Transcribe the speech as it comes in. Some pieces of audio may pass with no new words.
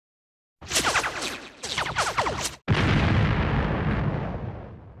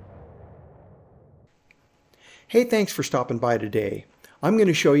Hey, thanks for stopping by today. I'm going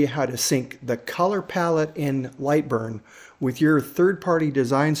to show you how to sync the color palette in LightBurn with your third-party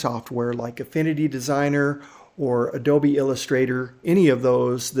design software like Affinity Designer or Adobe Illustrator. Any of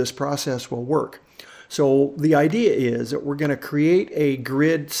those, this process will work. So the idea is that we're going to create a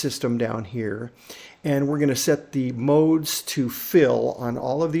grid system down here, and we're going to set the modes to fill on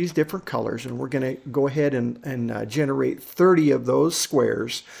all of these different colors, and we're going to go ahead and generate 30 of those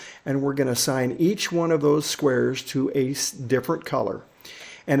squares, and we're going to assign each one of those squares to a different color.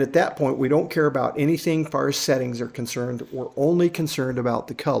 And at that point, we don't care about anything as far as settings are concerned. We're only concerned about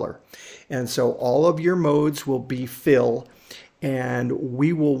the color. And so all of your modes will be fill, and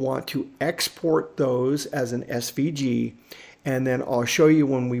we will want to export those as an SVG. And then I'll show you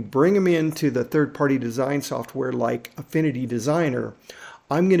when we bring them into the third-party design software like Affinity Designer,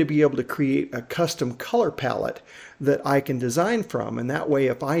 I'm going to be able to create a custom color palette that I can design from. And that way,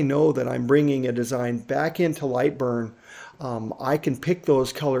 if I know that I'm bringing a design back into LightBurn, I can pick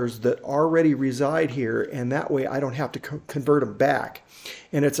those colors that already reside here, and that way I don't have to convert them back.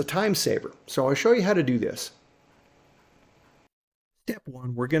 And it's a time saver. So I'll show you how to do this. Step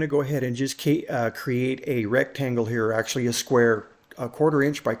one, we're going to go ahead and just create a rectangle here, actually a square, a 1/4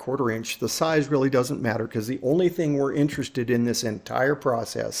 inch by 1/4 inch. The size really doesn't matter because the only thing we're interested in this entire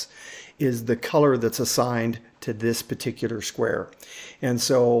process is the color that's assigned to this particular square. And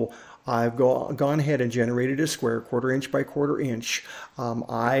so I've gone ahead and generated a square 1/4 inch by 1/4 inch.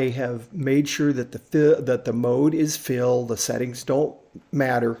 I have made sure that the mode is fill. The settings don't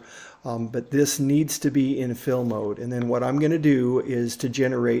matter. But this needs to be in fill mode. And then what I'm going to do is to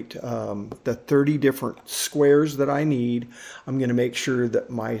generate the 30 different squares that I need. I'm going to make sure that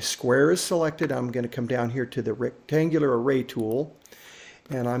my square is selected. I'm going to come down here to the rectangular array tool.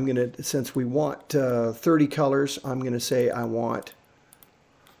 And I'm going to, since we want 30 colors, I'm going to say I want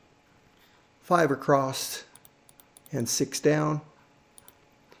 5 across and 6 down.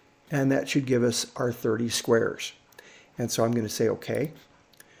 And that should give us our 30 squares. And so I'm going to say OK.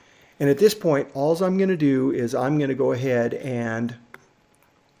 And at this point, all I'm going to do is I'm going to go ahead and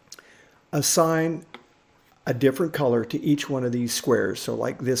assign a different color to each one of these squares. So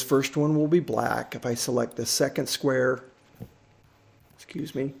like this first one will be black. If I select the second square,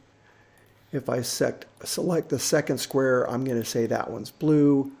 excuse me, if I select the second square, I'm going to say that one's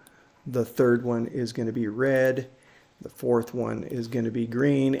blue. The third one is going to be red. The fourth one is going to be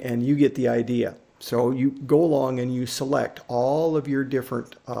green, and you get the idea. So you go along and you select all of your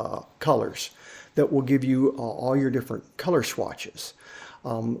different colors that will give you all your different color swatches.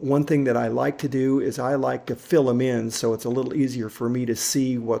 One thing that I like to do is I like to fill them in so it's a little easier for me to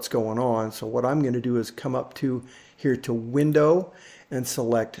see what's going on. So what I'm going to do is come up to here to Window and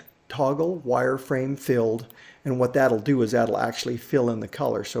select Toggle Wireframe Filled. And what that'll do is that'll actually fill in the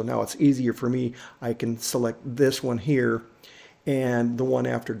color. So now it's easier for me. I can select this one here, and the one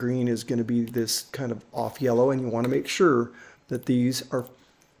after green is going to be this kind of off yellow, and you want to make sure that these are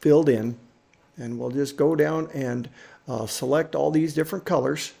filled in. And we'll just go down and select all these different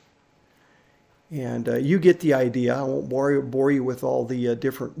colors, and you get the idea. I won't bore you with all the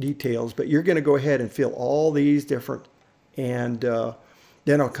different details, but you're going to go ahead and fill all these different, and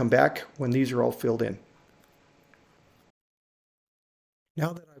then I'll come back when these are all filled in.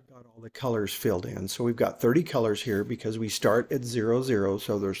 Now that I've got all the colors filled in, so we've got 30 colors here because we start at 0, 0,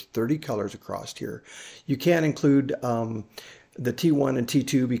 so there's 30 colors across here. You can't include the T1 and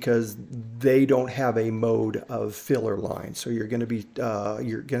T2 because they don't have a mode of filler line, so you're going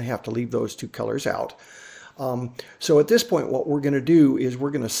to have to leave those two colors out. So at this point, what we're going to do is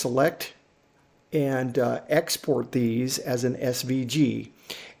we're going to select and export these as an SVG.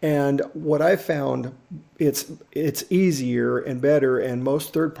 And what I found, it's easier and better, and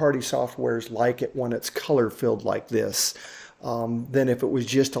most third-party softwares like it when it's color filled like this than if it was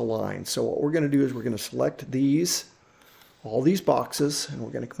just a line. So what we're going to do is we're going to select these, all these boxes, and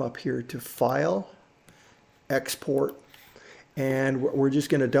we're going to come up here to File, Export, and we're just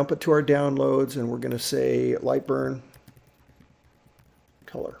going to dump it to our downloads, and we're going to say LightBurn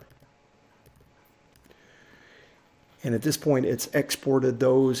Color. And at this point, it's exported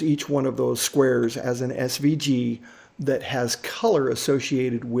each one of those squares as an SVG that has color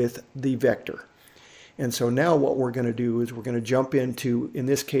associated with the vector. And so now what we're going to do is we're going to jump into, in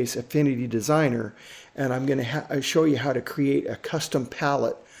this case, Affinity Designer, and I'm going to show you how to create a custom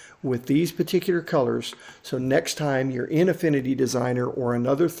palette with these particular colors. So next time you're in Affinity Designer or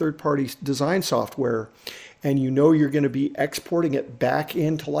another third-party design software, and you know you're going to be exporting it back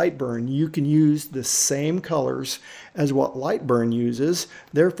into LightBurn, you can use the same colors as what LightBurn uses.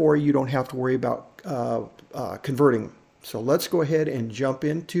 Therefore, you don't have to worry about converting. So let's go ahead and jump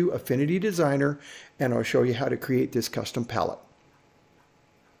into Affinity Designer, and I'll show you how to create this custom palette.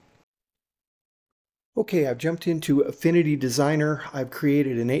 Okay, I've jumped into Affinity Designer. I've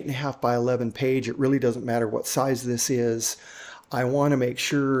created an 8.5 by 11 page. It really doesn't matter what size this is. I want to make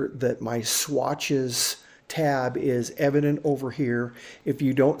sure that my swatches tab is evident over here. If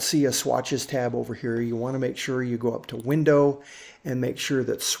you don't see a swatches tab over here, you want to make sure you go up to Window and make sure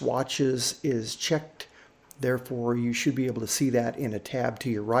that swatches is checked. Therefore, you should be able to see that in a tab to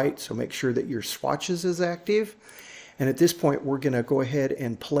your right. So make sure that your swatches is active. And at this point, we're going to go ahead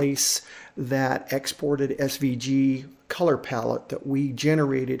and place that exported SVG color palette that we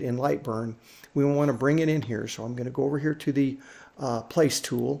generated in LightBurn. We want to bring it in here. So I'm going to go over here to the place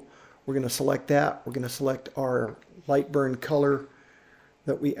tool. We're going to select that. We're going to select our LightBurn color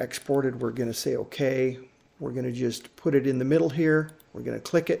that we exported. We're going to say OK. We're going to just put it in the middle here. We're going to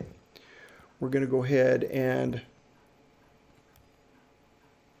click it. We're going to go ahead and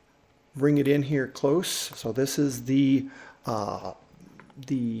bring it in here close. So this is the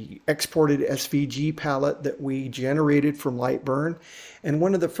exported SVG palette that we generated from LightBurn. And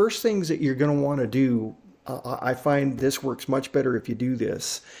one of the first things that you're going to want to do, I find this works much better if you do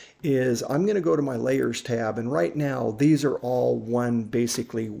this, is I'm going to go to my Layers tab, and right now these are all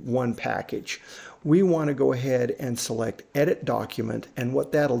basically one package. We want to go ahead and select Edit Document, and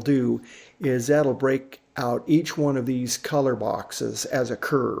what that'll do is that'll break out each one of these color boxes as a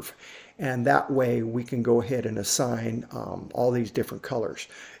curve. And that way we can go ahead and assign all these different colors.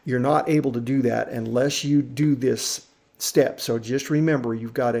 You're not able to do that unless you do this step. So just remember,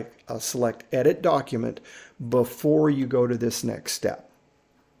 you've got to select Edit Document before you go to this next step.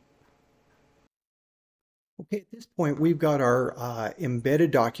 Okay, at this point we've got our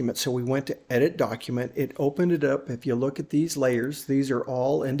embedded document. So we went to Edit Document. It opened it up. If you look at these layers, these are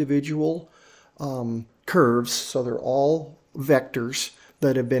all individual curves. So they're all vectors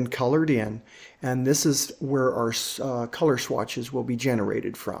that have been colored in, and this is where our color swatches will be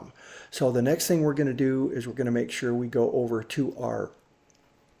generated from. So the next thing we're going to do is we're going to make sure we go over to our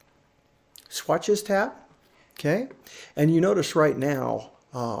swatches tab. Okay, and you notice right now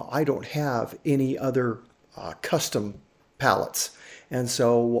I don't have any other custom palettes, and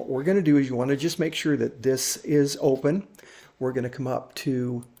so what we're going to do is you want to just make sure that this is open. We're going to come up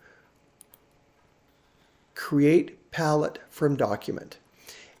to Create Palette from Document.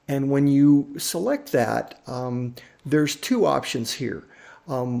 And when you select that, there's two options here,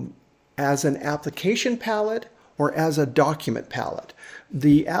 as an application palette or as a document palette.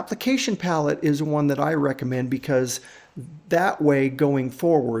 The application palette is one that I recommend because that way going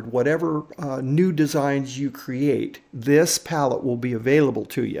forward, whatever new designs you create, this palette will be available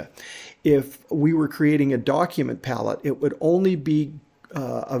to you. If we were creating a document palette, it would only be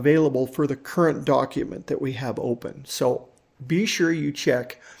available for the current document that we have open. So be sure you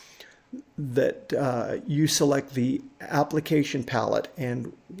check that you select the application palette,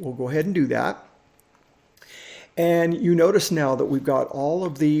 and we'll go ahead and do that. And you notice now that we've got all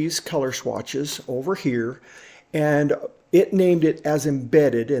of these color swatches over here, and it named it as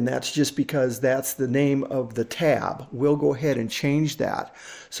embedded, and that's just because that's the name of the tab. We'll go ahead and change that.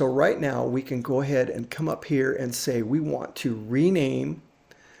 So right now we can go ahead and come up here and say we want to rename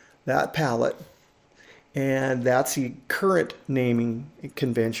that palette, and that's the current naming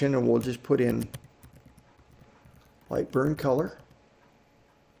convention, and we'll just put in LightBurn color.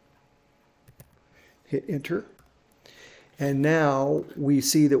 Hit enter. And now we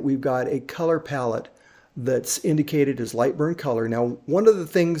see that we've got a color palette that's indicated as LightBurn color. Now, one of the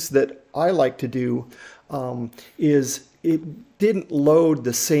things that I like to do is it didn't load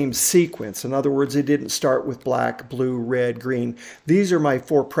the same sequence. In other words, it didn't start with black, blue, red, green. These are my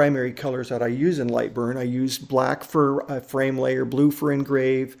four primary colors that I use in LightBurn. I use black for a frame layer, blue for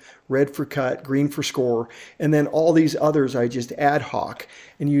engrave, red for cut, green for score, and then all these others I just ad hoc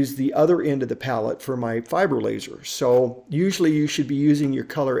and use the other end of the palette for my fiber lasers. So usually you should be using your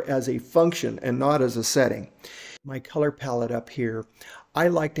color as a function and not as a setting. My color palette up here, I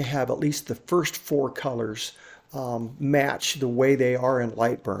like to have at least the first four colors match the way they are in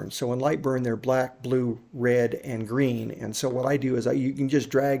LightBurn. So in LightBurn, they're black, blue, red, and green. And so what I do is you can just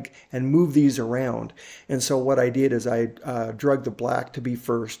drag and move these around. And so what I did is I drug the black to be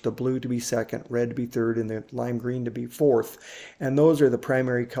first, the blue to be second, red to be third, and the lime green to be fourth. And those are the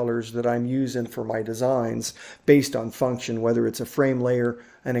primary colors that I'm using for my designs based on function, whether it's a frame layer,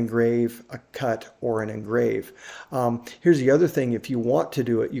 an engrave, a cut, or an engrave. Here's the other thing. If you want to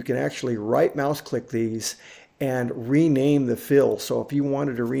do it, you can actually right mouse click these and rename the fill. So if you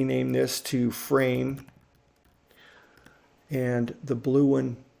wanted to rename this to frame and the blue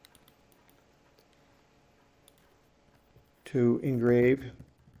one to engrave,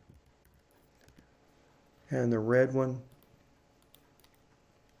 and the red one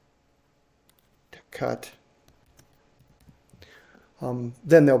to cut.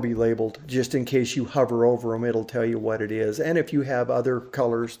 Then they'll be labeled. Just in case you hover over them, it'll tell you what it is. And if you have other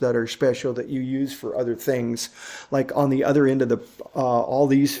colors that are special that you use for other things, like on the other end of the all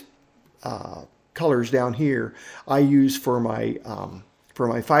these colors down here, I use for my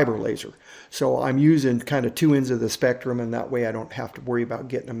fiber laser. So I'm using kind of two ends of the spectrum, and that way I don't have to worry about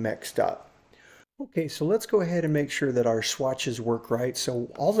getting them mixed up. Okay, so let's go ahead and make sure that our swatches work right.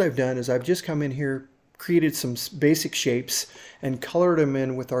 So all I've done is I've just come in here, created some basic shapes and colored them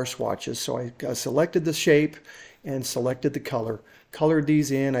in with our swatches. So I selected the shape and selected the color, colored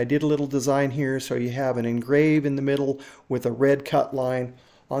these in. I did a little design here, so you have an engrave in the middle with a red cut line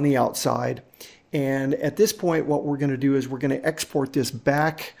on the outside. And at this point, what we're going to do is we're going to export this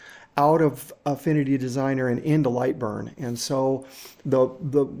back out of Affinity Designer and into LightBurn. And so the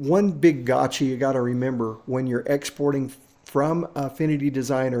one big gotcha you got to remember when you're exporting from Affinity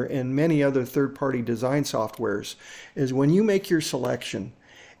Designer and many other third-party design softwares is when you make your selection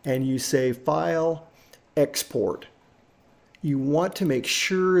and you say File, Export, you want to make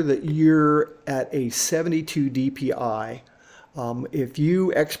sure that you're at a 72 dpi. If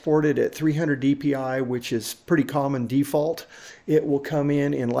you export it at 300 dpi, which is pretty common default, it will come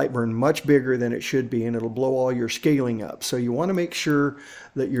in LightBurn much bigger than it should be, and it'll blow all your scaling up. So you want to make sure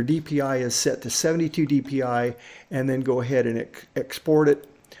that your DPI is set to 72 dpi, and then go ahead and export it.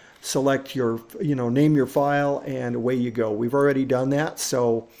 Select your, name your file, and away you go. We've already done that,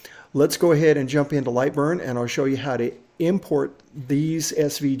 so let's go ahead and jump into LightBurn, and I'll show you how to import these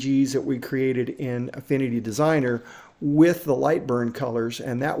SVGs that we created in Affinity Designer with the LightBurn colors,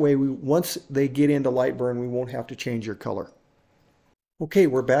 and that way once they get into LightBurn, we won't have to change your color. Okay,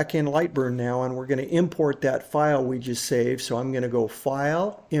 we're back in LightBurn now, and we're going to import that file we just saved. So I'm going to go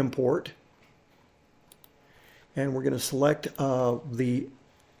File, Import, and we're going to select the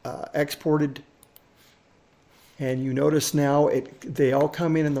exported, and you notice now they all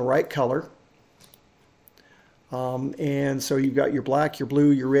come in the right color. And so you've got your black, your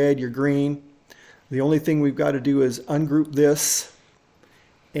blue, your red, your green. The only thing we've got to do is ungroup this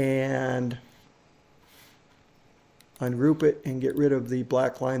and ungroup it and get rid of the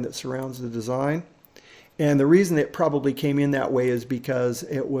black line that surrounds the design. And the reason it probably came in that way is because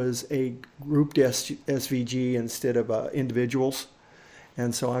it was a grouped SVG instead of individuals.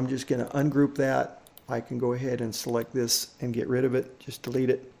 And so I'm just going to ungroup that. I can go ahead and select this and get rid of it, just delete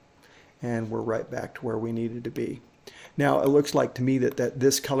it, and we're right back to where we needed to be. Now it looks like to me that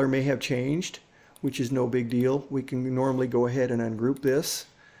this color may have changed, which is no big deal. We can normally go ahead and ungroup this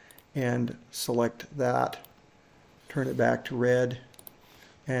and select that, turn it back to red,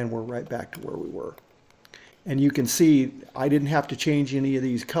 and we're right back to where we were. And you can see I didn't have to change any of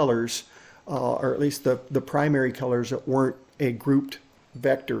these colors, or at least the primary colors that weren't a grouped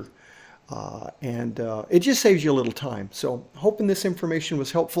vector. It just saves you a little time. So hoping this information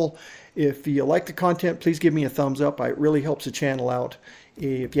was helpful. If you like the content, please give me a thumbs up. It really helps the channel out.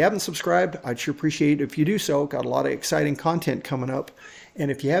 If you haven't subscribed, I'd sure appreciate it if you do so. Got a lot of exciting content coming up.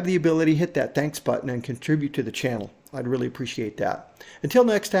 And if you have the ability, hit that thanks button and contribute to the channel. I'd really appreciate that. Until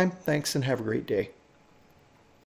next time, thanks and have a great day.